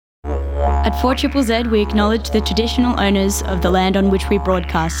At 4ZZZ, we acknowledge the traditional owners of the land on which we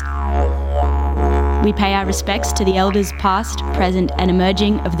broadcast. We pay our respects to the elders past, present and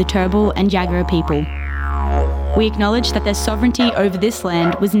emerging of the Turrbal and Jagera people. We acknowledge that their sovereignty over this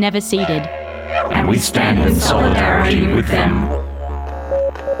land was never ceded. And we stand in solidarity with them.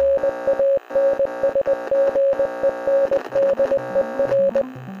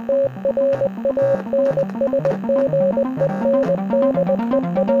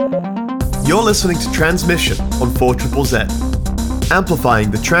 You're listening to Transmission on 4ZZZ,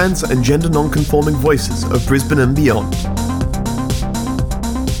 amplifying the trans and gender non-conforming voices of Brisbane and beyond.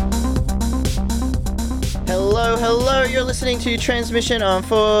 Hello, you're listening to Transmission on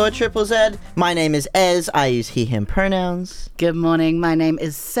 4ZZZ. My name is Ez, I use he, him pronouns. Good morning, my name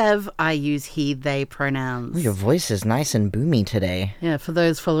is Sev, I use he, they pronouns. Ooh, your voice is nice and boomy today. Yeah, for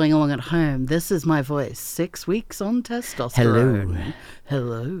those following along at home, this is my voice, 6 weeks on testosterone.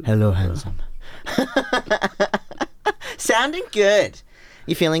 Hello, handsome. Sounding good.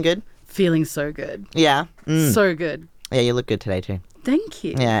 You feeling good? Feeling so good. Yeah. So good. Yeah, you look good today too. Thank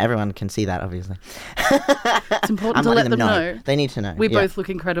you. Yeah, everyone can see that, obviously. It's important to let them know. They need to know. We both look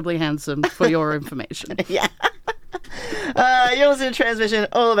incredibly handsome for your information. Yeah. You're listening to Transmission,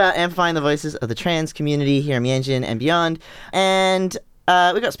 all about amplifying the voices of the trans community here in Mianjin and beyond. And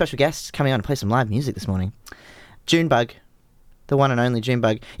we've got special guests coming on to play some live music this morning. JuneBug, the one and only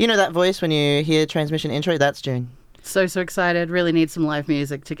JuneBug. You know that voice when you hear Transmission intro? That's June. So excited. Really need some live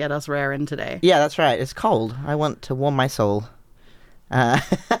music to get us raring today. Yeah, that's right. It's cold. I want to warm my soul.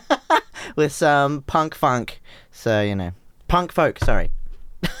 With some punk funk. So, you know. Punk folk, sorry.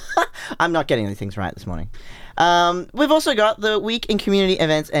 I'm not getting these things right this morning. We've also got the week in community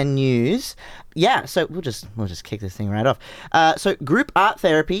events and news. Yeah, so we'll just kick this thing right off. So group art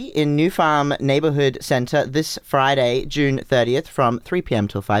therapy in New Farm Neighbourhood Centre this Friday, June 30th from 3 p.m.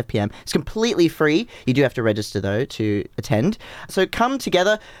 till 5 p.m. It's completely free. You do have to register though to attend. So come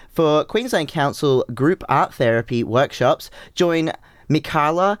together for Queensland Council group art therapy workshops. Join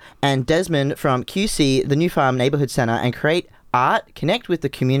Mikala and Desmond from QC, the New Farm Neighbourhood Centre, and create art, connect with the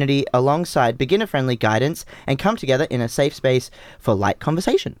community alongside beginner-friendly guidance, and come together in a safe space for light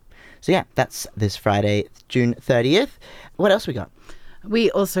conversation. So yeah, that's this Friday, June 30th. What else we got? We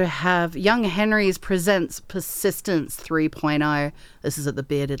also have Young Henry's presents Persistence 3.0. This is at the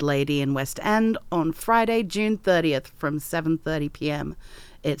Bearded Lady in West End on Friday, June 30th from 7:30 p.m.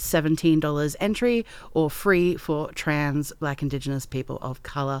 It's $17 entry or free for trans, Black, Indigenous people of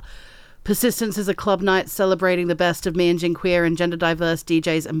colour. Persistence is a club night celebrating the best of Mianjin queer and gender diverse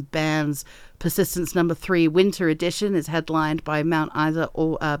DJs and bands. Persistence number 3 Winter Edition is headlined by Mount Isa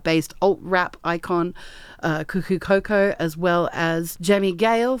based alt-rap icon Cuckoo Coco, as well as Jamie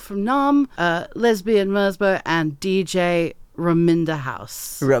Gale from Nam, Lesbian Mersbo, and DJ Rominda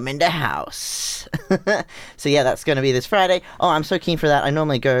House. So yeah, that's going to be this Friday. Oh, I'm so keen for that.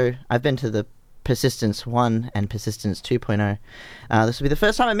 I've been to the Persistence 1 and Persistence 2.0. This will be the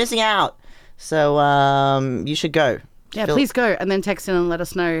first time I'm missing out. So you should go. Yeah, please go and then text in and let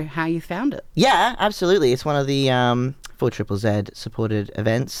us know how you found it. Yeah, absolutely. It's one of the 4ZZZ supported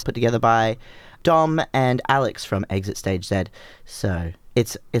events put together by Dom and Alex from Exit Stage Z. So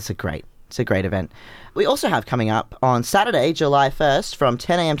it's a great event. We also have coming up on Saturday, July 1st from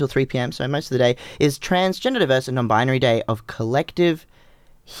 10 a.m. till 3 p.m, so most of the day, is Transgender Diverse and Non-Binary Day of Collective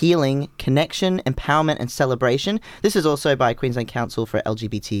Healing, Connection, Empowerment and Celebration. This is also by Queensland Council for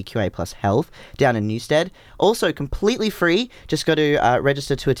LGBTQA+ Health down in Newstead. Also completely free, just got to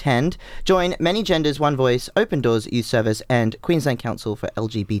register to attend. Join Many Genders, One Voice, Open Doors Youth Service and Queensland Council for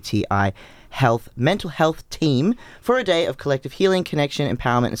LGBTI Health Mental Health team for a day of collective healing, connection,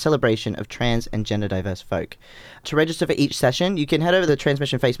 empowerment and celebration of trans and gender diverse folk. To register for each session, you can head over to the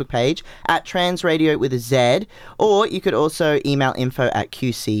Transmission Facebook page at Transradio with a Z, or you could also email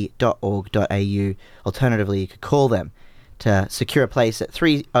info@qc.org.au. Alternatively, you could call them to secure a place at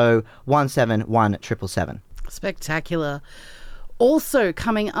 301717 777. Spectacular. Also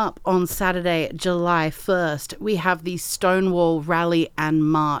coming up on Saturday, July 1st, we have the Stonewall Rally and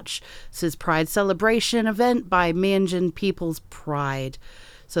March. This is Pride Celebration event by Mianjin People's Pride.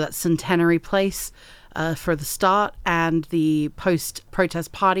 So that's Centenary Place for the start, and the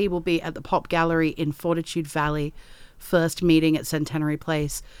post-protest party will be at the Pop Gallery in Fortitude Valley. First meeting at Centenary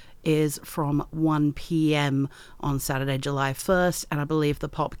Place is from 1 p.m. on Saturday, July 1st, and I believe the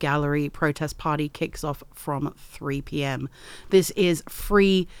Pop Gallery protest party kicks off from 3 p.m. This is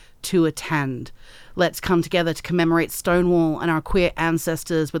free to attend. Let's come together to commemorate Stonewall and our queer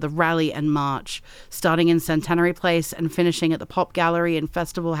ancestors with a rally and march, starting in Centenary Place and finishing at the Pop Gallery and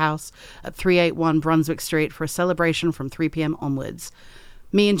Festival House at 381 Brunswick Street for a celebration from 3 p.m. onwards.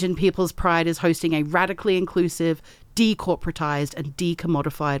 Meanjin People's Pride is hosting a radically inclusive, decorporatized and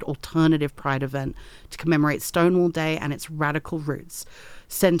decommodified alternative pride event to commemorate Stonewall Day and its radical roots,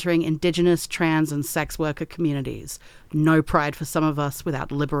 centering Indigenous, trans and sex worker communities. No pride for some of us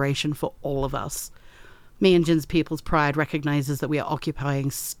without liberation for all of us. Meanjin's People's Pride recognizes that we are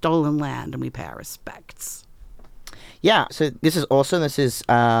occupying stolen land and we pay our respects. Yeah, so this is awesome. This is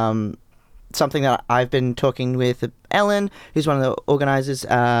something that I've been talking with Ellen, who's one of the organisers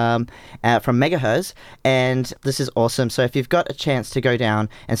from Megahertz, and this is awesome. So if you've got a chance to go down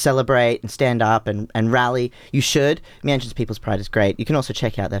and celebrate and stand up and rally, you should. Meanjin's People's Pride is great. You can also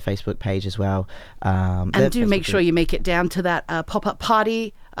check out their Facebook page as well. And do make sure you make it down to that pop-up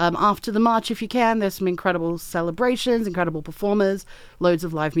party after the march if you can. There's some incredible celebrations, incredible performers, loads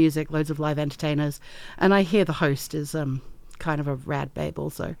of live music, loads of live entertainers. And I hear the host is kind of a rad babe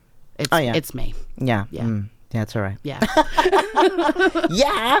also. It's me. Yeah. Yeah. Yeah, it's all right. Yeah.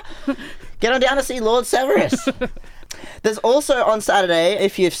 Yeah! Get on down to see Lord Severus. There's also on Saturday,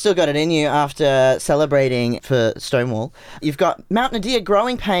 if you've still got it in you after celebrating for Stonewall, you've got Mount Nadir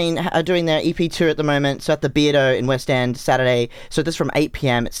Growing Pain are doing their EP tour at the moment. So at the Beardo in West End, Saturday. So this from 8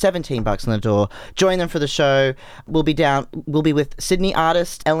 p.m. It's $17 on the door. Join them for the show. We'll be with Sydney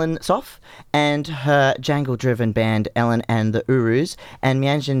artist Ellen Soff and her jangle-driven band Ellen and the Urus and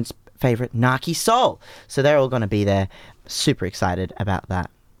Meanjin's favourite Naki Soul. So they're all going to be there. Super excited about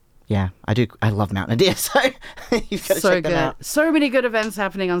that. Yeah, I do. I love Mount Nadir, so you've got to check them out. So many good events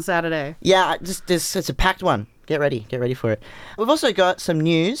happening on Saturday. Yeah, it's a packed one. Get ready for it. We've also got some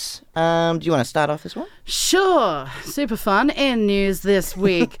news. Do you want to start off this one? Sure. Super fun. In news this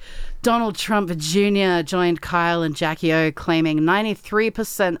week, Donald Trump Jr. joined Kyle and Jackie O, claiming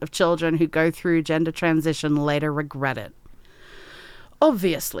 93% of children who go through gender transition later regret it.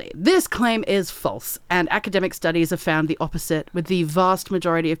 Obviously, this claim is false, and academic studies have found the opposite, with the vast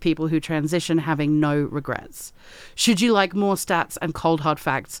majority of people who transition having no regrets. Should you like more stats and cold hard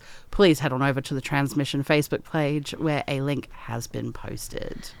facts, please head on over to the Transmission Facebook page, where a link has been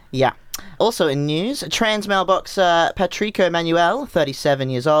posted. Yeah. Also in news, trans male boxer Patrico Manuel, 37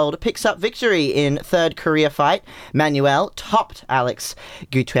 years old, picks up victory in third career fight. Manuel topped Alex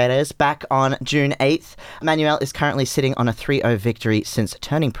Gutierrez back on June 8th. Manuel is currently sitting on a 3-0 victory since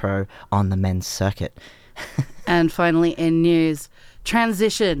turning pro on the men's circuit. And finally in news,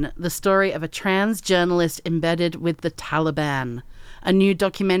 Transition, the story of a trans journalist embedded with the Taliban. A new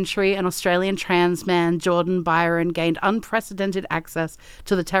documentary, an Australian trans man, Jordan Byron, gained unprecedented access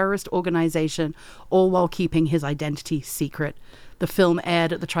to the terrorist organisation, all while keeping his identity secret. The film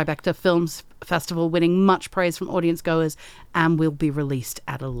aired at the Tribeca Films Festival, winning much praise from audience goers, and will be released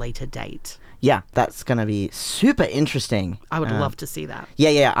at a later date. Yeah, that's going to be super interesting. I would love to see that.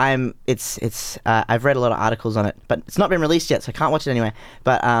 Yeah. I've read a lot of articles on it, but it's not been released yet, so I can't watch it anyway.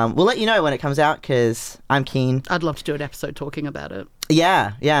 But we'll let you know when it comes out because I'm keen. I'd love to do an episode talking about it.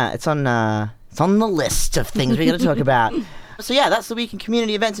 Yeah, it's on the list of things we're going to talk about. So yeah, that's the week in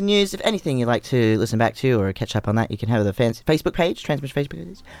community events and news. If anything you'd like to listen back to or catch up on that, you can head to the Facebook page, Transmission Facebook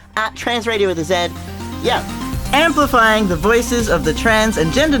page, at Trans Radio with a Z. Yeah. Amplifying the voices of the trans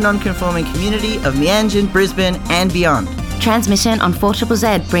and gender non-conforming community of Meanjin, Brisbane and beyond. Transmission on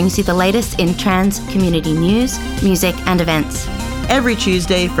 4ZZZ brings you the latest in trans community news, music and events. Every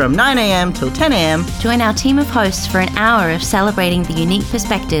Tuesday from 9am till 10am. Join our team of hosts for an hour of celebrating the unique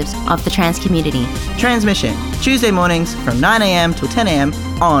perspectives of the trans community. Transmission, Tuesday mornings from 9am till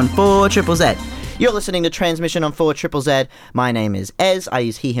 10am on 4ZZZ. You're listening to Transmission on 4ZZZ. My name is Ez. I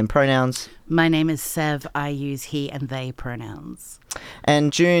use he, him pronouns. My name is Sev. I use he and they pronouns.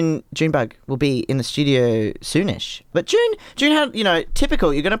 And JuneBug will be in the studio soonish. But June had,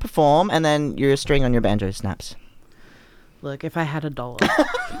 typical, you're going to perform and then your string on your banjo snaps. Look, if I had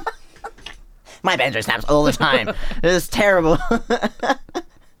 $1. My banjo snaps all the time. It was terrible.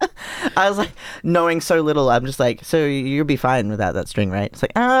 I was like, knowing so little, I'm just like, so you'll be fine without that string, right? It's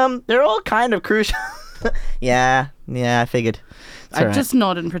like, they're all kind of crucial. Yeah, I figured. I just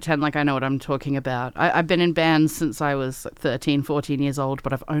nod and pretend like I know what I'm talking about. I've been in bands since I was 13, 14 years old,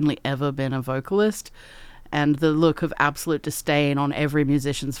 but I've only ever been a vocalist. And the look of absolute disdain on every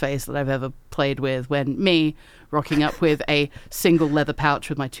musician's face that I've ever played with when me rocking up with a single leather pouch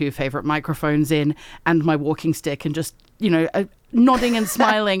with my 2 favorite microphones in and my walking stick and just, nodding and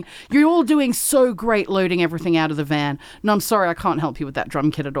smiling. You're all doing so great loading everything out of the van. No, I'm sorry, I can't help you with that drum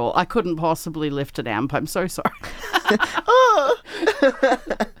kit at all. I couldn't possibly lift an amp. I'm so sorry.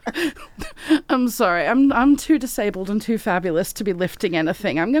 I'm sorry. I'm too disabled and too fabulous to be lifting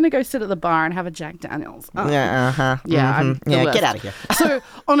anything. I'm going to go sit at the bar and have a Jack Daniels. Yeah, I'm the worst. get out of here. So,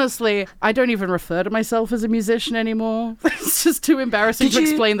 honestly, I don't even refer to myself as a musician anymore. It's just too embarrassing to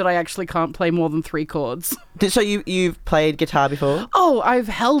explain that I actually can't play more than 3 chords. So you've played guitar before? Oh, I've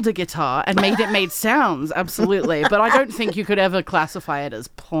held a guitar and made sounds, absolutely. But I don't think you could ever classify it as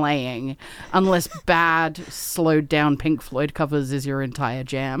playing unless bad, slowed down Pink Floyd covers is your entire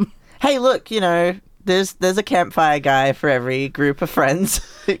jam. Hey, look, there's a campfire guy for every group of friends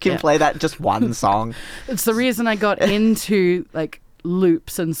who can play that just one song. It's the reason I got into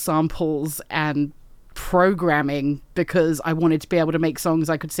loops and samples and programming, because I wanted to be able to make songs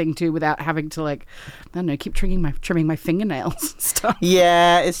I could sing to without having to keep trimming my fingernails and stuff.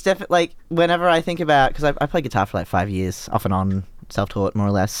 Yeah, it's definitely whenever I think about, because I played guitar for 5 years, off and on, self-taught more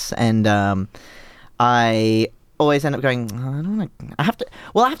or less, and I always end up going, I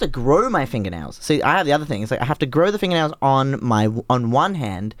have to grow my fingernails. See, I have the other thing. It's I have to grow the fingernails on one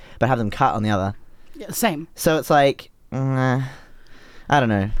hand, but have them cut on the other. Yeah, same. So it's I don't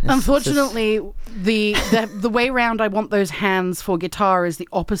know. Unfortunately, the way round I want those hands for guitar is the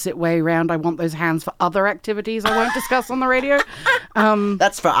opposite way round I want those hands for other activities I won't discuss on the radio.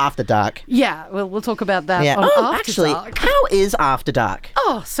 That's for After Dark. Yeah, we'll talk about that on After actually, Dark. how is After Dark?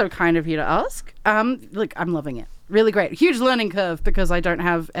 Oh, so kind of you to ask. Look, I'm loving it. Really great. Huge learning curve because I don't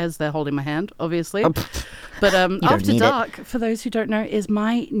have Ez there holding my hand, obviously. But After Dark, for those who don't know, is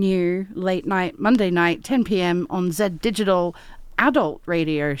my new late night, Monday night, 10 p.m. on Z Digital adult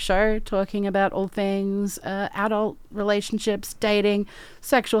radio show talking about all things adult relationships, dating,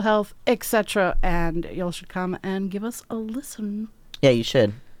 sexual health, etc. And y'all should come and give us a listen. Yeah, you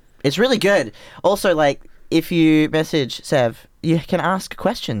should. It's really good. Also, if you message Sev, you can ask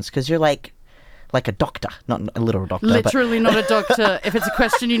questions because you're like a doctor, not a literal doctor. Literally not a doctor. If it's a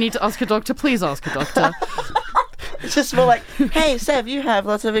question you need to ask a doctor, please ask a doctor. It's just more hey, Sev, you have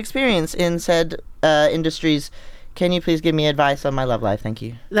lots of experience in said industries. Can you please give me advice on my love life? Thank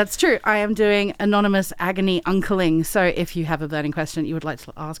you. That's true. I am doing anonymous agony uncling. So if you have a burning question you would like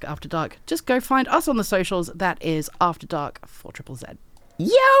to ask After Dark, just go find us on the socials. That is After Dark 4ZZZ.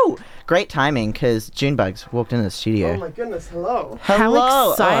 Yo! Great timing, because JuneBug's walked into the studio. Oh my goodness, hello. Hello!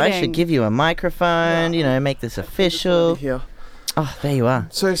 How exciting. Oh, I should give you a microphone, make this official. Here. Oh, there you are.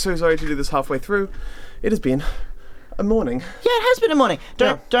 So sorry to do this halfway through. It has been a morning. Yeah, it has been a morning.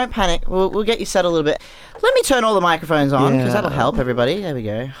 Don't panic. We'll get you settled a little bit. Let me turn all the microphones on, because that'll help everybody. There we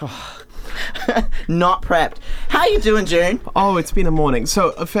go. Oh. Not prepped. How you doing, June? Oh, it's been a morning.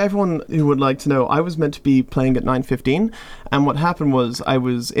 So for everyone who would like to know, I was meant to be playing at 9:15, and what happened was I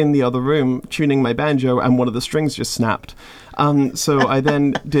was in the other room tuning my banjo, and one of the strings just snapped. So I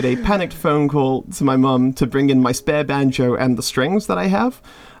then did a panicked phone call to my mum to bring in my spare banjo and the strings that I have.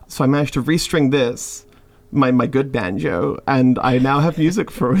 So I managed to restring this, my good banjo, and I now have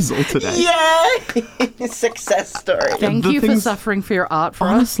music for us all today. Yay! Success story. Thank you for suffering for your art for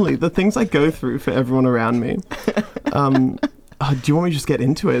us. Honestly, the things I go through for everyone around me. Do you want me to just get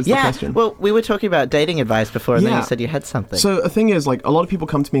into it? Is the question. Well, we were talking about dating advice before, and then you said you had something. So the thing is, a lot of people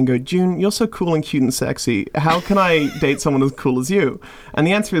come to me and go, June, you're so cool and cute and sexy. How can I date someone as cool as you? And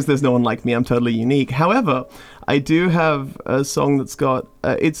the answer is there's no one like me. I'm totally unique. However, I do have a song that's got,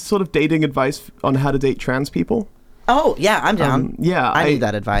 it's sort of dating advice on how to date trans people. Oh, yeah, I'm down. I need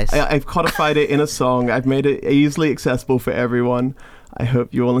that advice. I've codified it in a song. I've made it easily accessible for everyone. I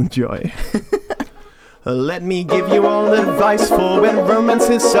hope you all enjoy. Let me give you all advice for when romance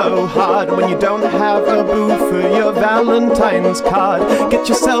is so hard, when you don't have a boo for your Valentine's card. Get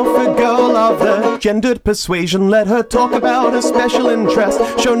yourself a girl of the gendered persuasion. Let her talk about her special interest.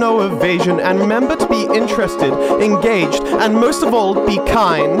 Show no evasion, and remember to be interested, engaged, and most of all, be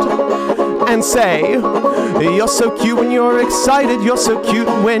kind. And say, you're so cute when you're excited, you're so cute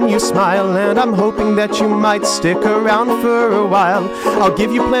when you smile, and I'm hoping that you might stick around for a while. I'll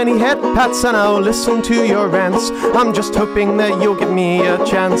give you plenty head pats and I'll listen to your rants. I'm just hoping that you'll give me a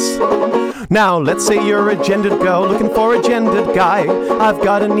chance. Now, let's say you're a gendered girl looking for a gendered guy. I've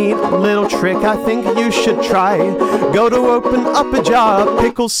got a neat little trick I think you should try. Go to open up a jar of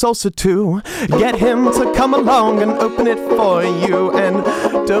pickle salsa too. Get him to come along and open it for you. And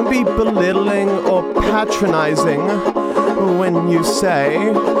don't be belittling or patronizing when you say,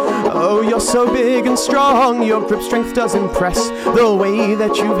 oh, you're so big and strong, your grip strength does impress. The way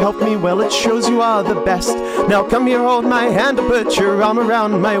that you've helped me, well, it shows you are the best. Now come here, hold my hand, put your arm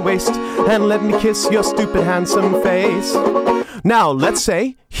around my waist, and let me kiss your stupid handsome face. Now, let's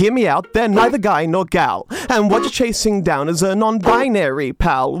say Hear me out, they're neither guy nor gal. And what you're chasing down is a non-binary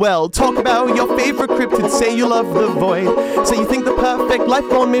pal. Well, talk about your favorite cryptid, say you love the void. Say you think the perfect life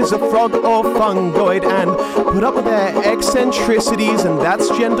form is a frog or fungoid. And put up with their eccentricities, and that's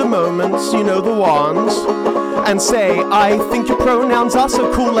gender moments, you know the ones. And say, I think your pronouns are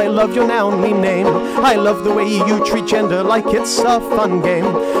so cool, I love your noun-y name. I love the way you treat gender like it's a fun game.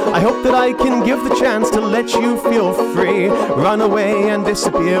 I hope that I can give the chance to let you feel free. Run away and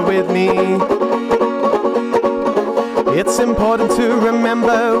disappear with me. It's important to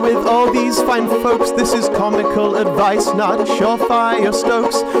remember with all these fine folks, this is comical advice, not surefire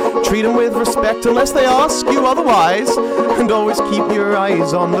Stokes. Treat them with respect unless they ask you otherwise. And always keep your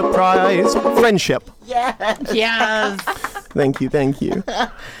eyes on the prize. Friendship. Yes. Thank you.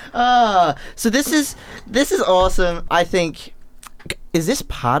 So this is awesome. I think, is this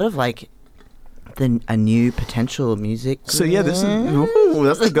part of like a new potential music? So yeah, this is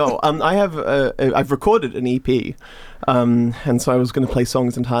that's the goal. I've recorded an EP, and so I was going to play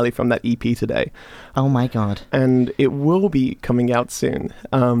songs entirely from that EP today. Oh my god! And it will be coming out soon.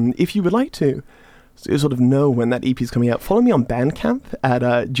 If you would like to sort of know when that EP is coming out, follow me on Bandcamp at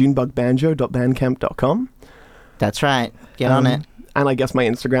juneBugBanjo.bandcamp.com. That's right. Get on it. And I guess my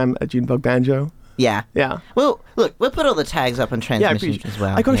Instagram at JuneBugBanjo. Yeah. Well, look, we'll put all the tags up on Transmission as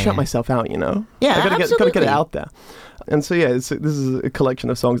well. I got to shout myself out, you know. Yeah, I got to absolutely. get it out there. And so this is a collection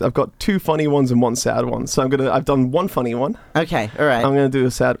of songs. I've got 2 funny ones and 1 sad one. So I've done 1 funny one. Okay, all right. I'm gonna do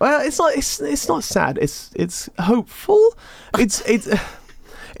a sad. Well, it's not sad. It's hopeful. It's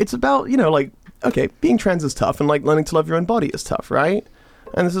about, you know, like, okay, being trans is tough, and like learning to love your own body is tough, right?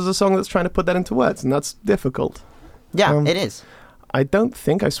 And this is a song that's trying to put that into words, and that's difficult. Yeah, it is. I don't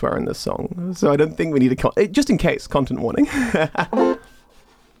think I swear in this song, so I don't think we need just in case, content warning.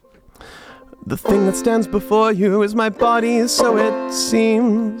 The thing that stands before you is my body, so it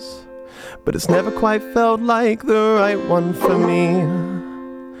seems, but it's never quite felt like the right one for me.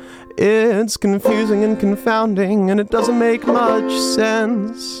 It's confusing and confounding, and it doesn't make much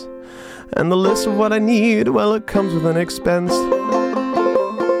sense. And the list of what I need, well, it comes with an expense.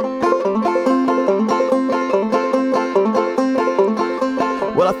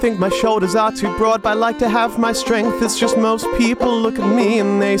 Well, I think my shoulders are too broad, but I like to have my strength. It's just most people look at me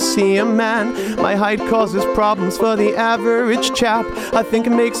and they see a man. My height causes problems for the average chap. I think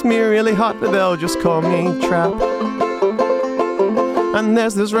it makes me really hot, but they'll just call me trap. And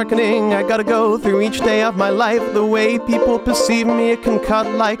there's this reckoning I gotta go through each day of my life. The way people perceive me, it can cut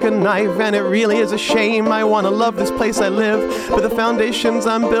like a knife. And it really is a shame. I wanna love this place I live, but the foundations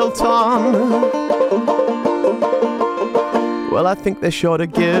I'm built on, well, I think they're sure to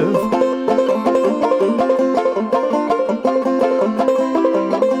give.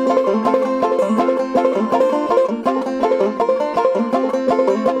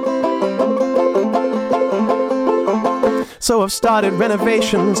 So I've started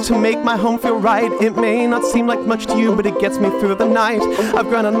renovations to make my home feel right. It may not seem like much to you, but it gets me through the night. I've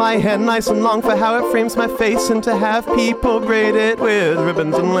grown on my hair nice and long for how it frames my face, and to have people braid it with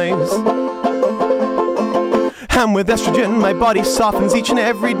ribbons and lace. And with estrogen, my body softens each and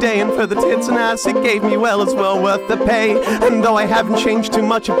every day. And for the tits and ass it gave me, well, it's well worth the pay. And though I haven't changed too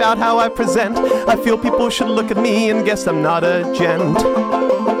much about how I present, I feel people should look at me and guess I'm not a gent.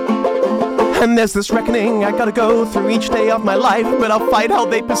 And there's this reckoning I gotta go through each day of my life, but I'll fight how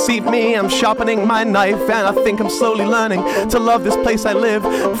they perceive me. I'm sharpening my knife, and I think I'm slowly learning to love this place I live.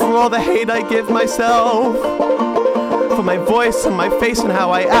 For all the hate I give myself, for my voice and my face and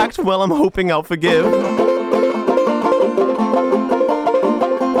how I act, well, I'm hoping I'll forgive.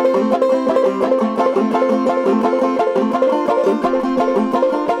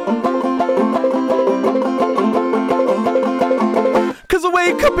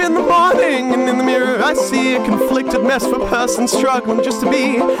 Wake up in the morning and in the mirror I see a conflicted mess of a person struggling just to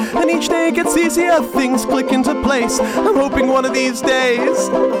be. And each day it gets easier, things click into place. I'm hoping one of these days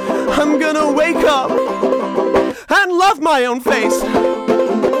I'm gonna wake up and love my own face.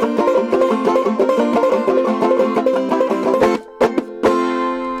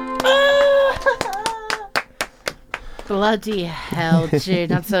 Bloody hell, June.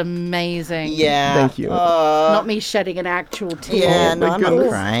 That's amazing. Yeah. Thank you. Not me shedding an actual tear. Yeah, no, I'm not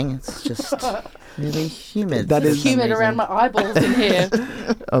crying. It's just really humid. That is humid amazing. around my eyeballs in here.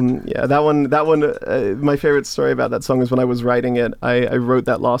 Yeah, that one. My favorite story about that song is when I was writing it, I wrote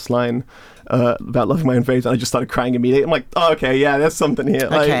that last line about loving my own face, and I just started crying immediately. I'm like, oh, okay, yeah, there's something here.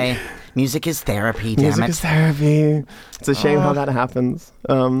 Okay, music is therapy, damn music it. is therapy. It's a shame how that happens.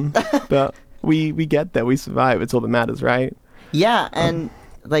 But we get there, we survive. It's all that matters, right? Yeah, and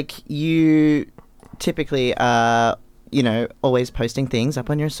like you typically always posting things up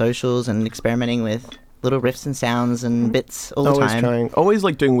on your socials and experimenting with little riffs and sounds and bits all the Always time. trying. Always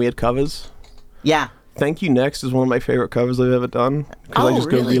like doing weird covers. Yeah. Thank You Next is one of my favorite covers I've ever done. Oh, I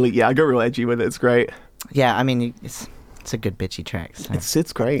just really? I go real edgy with it. It's great. Yeah, I mean, it's a good bitchy track. So.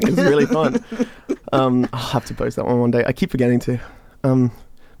 It's great. It's really fun. I'll have to post that one day. I keep forgetting to.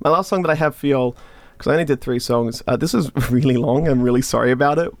 My last song that I have for y'all, because I only did 3 songs. This is really long. I'm really sorry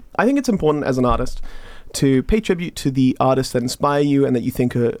about it. I think it's important as an artist to pay tribute to the artists that inspire you and that you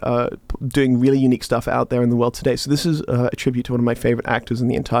think are doing really unique stuff out there in the world today. So this is a tribute to one of my favorite actors in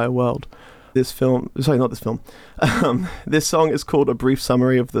the entire world. This song is called A Brief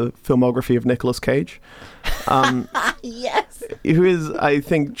Summary of the Filmography of Nicolas Cage. Yes! Who is, I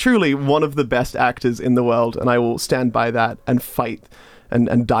think, truly one of the best actors in the world, and I will stand by that and fight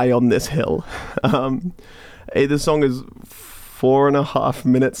and die on this hill. This song is 4.5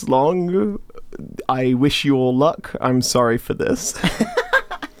 minutes long. I wish you all luck. I'm sorry for this.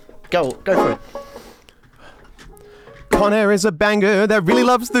 Go for it. Con Air is a banger that really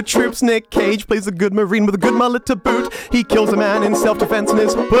loves the troops. Nick Cage plays a good Marine with a good mullet to boot. He kills a man in self-defense and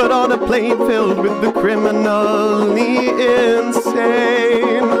is put on a plane filled with the criminally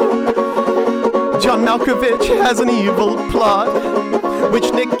insane. John Malkovich has an evil plot, which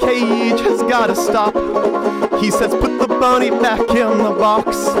Nick Cage has gotta stop. He says put the bunny back in the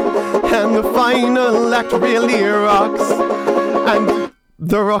box, and the final act really rocks. And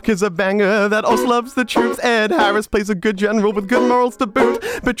The Rock is a banger that also loves the troops. Ed Harris plays a good general with good morals to boot.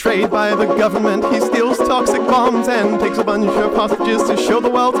 Betrayed by the government, he steals toxic bombs and takes a bunch of hostages to show the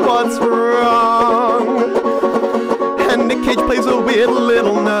world what's wrong. And Nick Cage plays a weird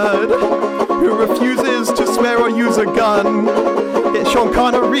little nerd who refuses to swear or use a gun. Yet Sean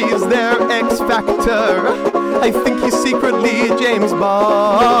Connery's their X Factor. I think he's secretly James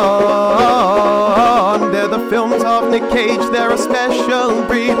Bond. They're the films of Nick Cage, they're a special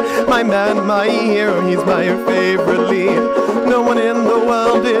breed. My man, my hero, he's my favorite lead. No one in the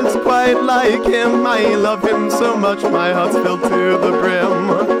world is quite like him. I love him so much, my heart's filled to the brim.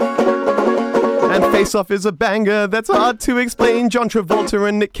 And Face Off is a banger that's hard to explain. John Travolta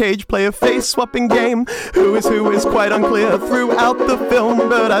and Nick Cage play a face-swapping game. Who is quite unclear throughout the film,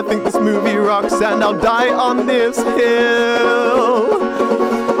 but I think this movie rocks and I'll die on this hill.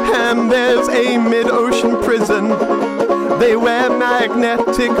 And there's a mid-ocean prison. They wear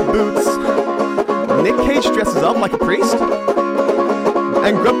magnetic boots. Nick Cage dresses up like a priest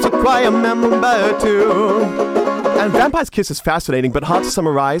and gropes a choir member too. And Vampire's Kiss is fascinating, but hard to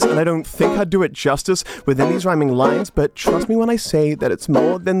summarize, and I don't think I'd do it justice within these rhyming lines, but trust me when I say that it's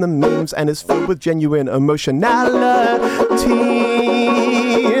more than the memes and is filled with genuine emotionality.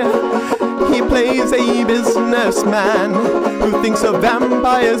 He plays a businessman who thinks a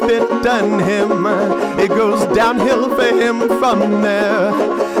vampire's bitten him. It goes downhill for him from there,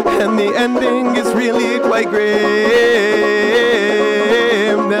 and the ending is really quite grim.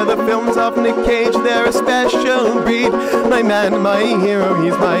 They're the films of Nick Cage, they're a special breed. My man, my hero,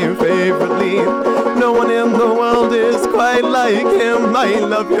 he's my favorite lead. No one in the world is quite like him. I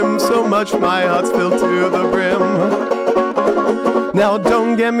love him so much, my heart's filled to the brim. Now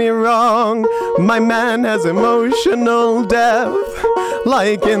don't get me wrong, my man has emotional depth.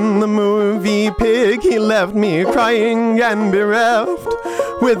 Like in the movie Pig, he left me crying and bereft,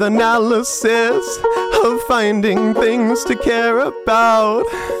 with analysis of finding things to care about,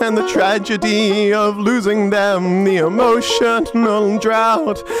 and the tragedy of losing them, the emotional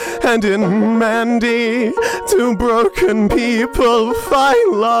drought. And in Mandy, 2 broken people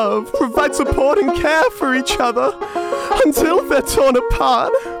find love, provide support and care for each other until they're torn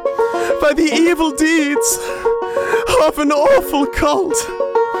apart by the evil deeds of an awful cult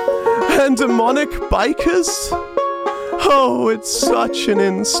and demonic bikers. Oh, it's such an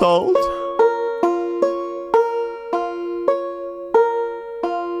insult.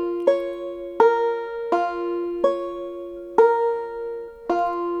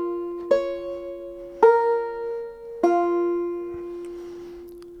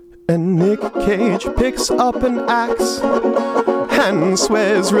 And Nick Cage picks up an axe and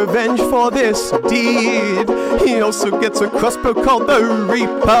swears revenge for this deed. He also gets a crossbow called the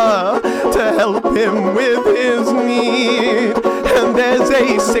Reaper to help him with his need. And there's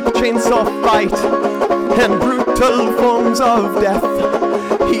a sick chainsaw fight and brutal forms of death.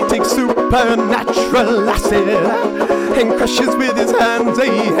 He takes supernatural acid and crushes with his hands a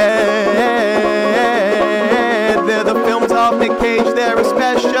head. They're the films of Nick Cage, they're a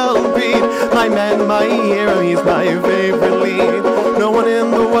special breed. My man, my hero, he's my favorite lead. No one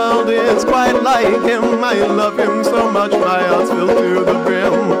in the world is quite like him. I love him so much, my heart's filled to the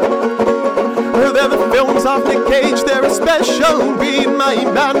brim. They're the films of Nick Cage, they're a there shall be my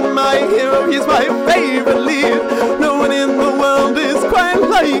man, my hero, he's my favorite lead. No one in the world is quite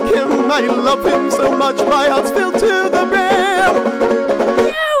like him. I love him so much, my heart's filled to the brim.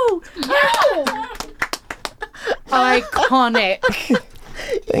 Iconic.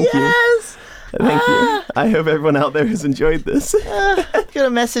 Thank you. Thank you. I hope everyone out there has enjoyed this. Got a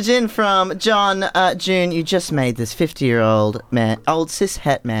message in from John. June, you just made this 50-year-old man, old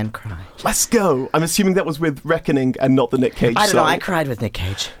cis-het man cry. Let's go. I'm assuming that was with Reckoning and not the Nick Cage I don't know, song. I cried with Nick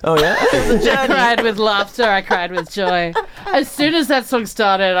Cage. Oh, yeah? I cried with laughter. I cried with joy. As soon as that song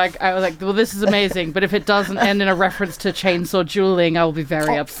started, I was like, well, this is amazing. But if it doesn't end in a reference to chainsaw dueling, I will be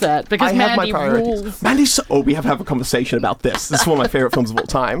very upset. Because I have my Mandy priorities. rules. Mandy's so... Oh, we have to have a conversation about this. This is one of my favorite films of all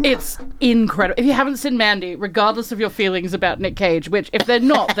time. It's incredible. If you haven't seen Mandy, regardless of your feelings about Nick Cage, which if they're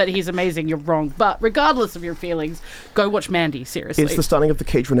not that he's amazing, you're wrong. But regardless of your feelings, go watch Mandy, seriously. It's the starting of the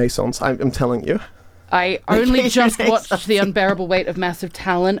Cage Renaissance, I'm telling you. I only just watched The Unbearable Weight of Massive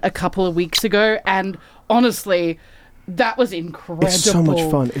Talent a couple of weeks ago, and honestly, that was incredible. It's so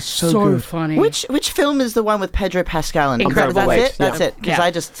much fun. It's so good. Funny. Which film is the one with Pedro Pascal and Incredible That's Weight. it. That's it.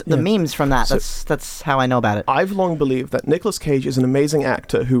 Because the memes from that. That's how I know about it. I've long believed that Nicolas Cage is an amazing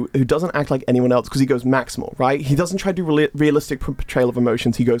actor who doesn't act like anyone else because he goes maximal, right? He doesn't try to do realistic portrayal of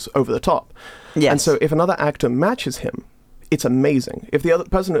emotions. He goes over the top. Yes. And so if another actor matches him, it's amazing. If the other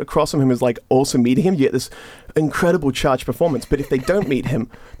person across from him is like also meeting him, you get this incredible charged performance. But if they don't meet him,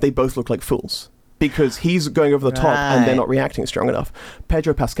 they both look like fools. Because he's going over the top and they're not reacting strong enough.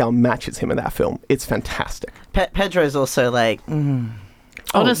 Pedro Pascal matches him in that film. It's fantastic. Pedro's also like...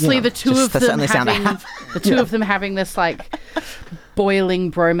 Honestly, yeah. the two Just of the them only sound I having have. of them having this like boiling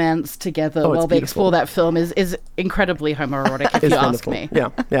bromance together it's while they beautiful. explore that film is incredibly homoerotic, if It's you ask wonderful. me. Yeah,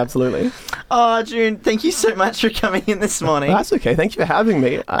 absolutely. Oh, June, thank you so much for coming in this morning. That's okay. Thank you for having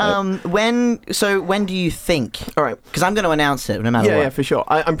me. When do you think? All right. Because I'm going to announce it no matter what. Yeah, for sure.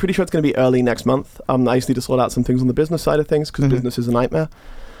 I'm pretty sure it's going to be early next month. I just need to sort out some things on the business side of things because business is a nightmare.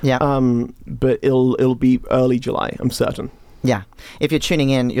 Yeah. But it'll be early July, I'm certain. Yeah. If you're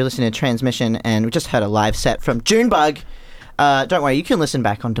tuning in, you're listening to Transmission, and we just heard a live set from JuneBug. Don't worry, you can listen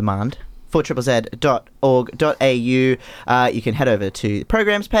back on demand. 4ZZZ.org.au. You can head over to the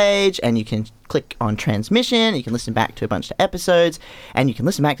programs page, and you can click on Transmission. You can listen back to a bunch of episodes, and you can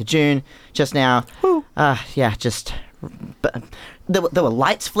listen back to June just now. There were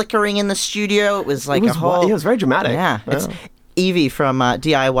lights flickering in the studio. It was like it was very dramatic. Yeah. It's Evie from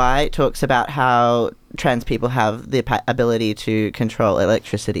DIY talks about how trans people have the ability to control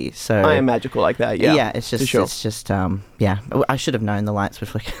electricity. So I am magical like that. Yeah. Yeah, it's just I should have known the lights would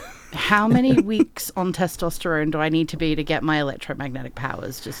flicker. How many weeks on testosterone do I need to be to get my electromagnetic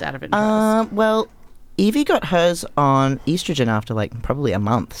powers, just out of interest? Well, Evie got hers on estrogen after probably a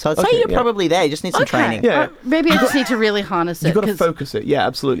month. So I'd say you're probably there. You just need some training. Yeah. Maybe I just need to really harness it. You've got to focus it. Yeah,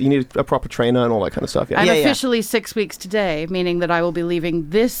 absolutely. You need a proper trainer and all that kind of stuff. Yeah. I'm officially 6 weeks today, meaning that I will be leaving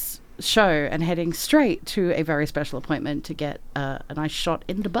this show and heading straight to a very special appointment to get a nice shot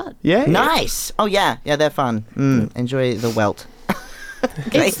in the butt. Yeah. Nice. Oh, yeah. Yeah, they're fun. Enjoy the welt.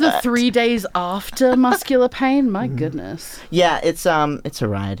 It's the 3 days after muscular pain. My goodness. Yeah, it's a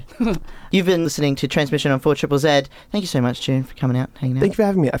ride. You've been listening to Transmission on 4ZZZ. Thank you so much, June, for coming out, hanging out. Thank you for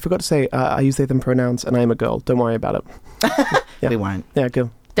having me. I forgot to say I use they, them pronouns, and I am a girl. Don't worry about it. Yeah. We won't. Yeah, cool.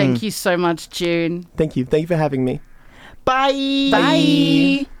 Thank you so much, June. Thank you. Thank you for having me. Bye.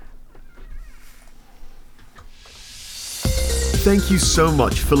 Bye. Thank you so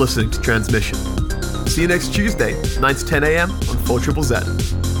much for listening to Transmission. See you next Tuesday, 9 to 10 a.m. on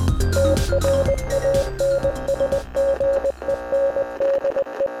 4ZZZ.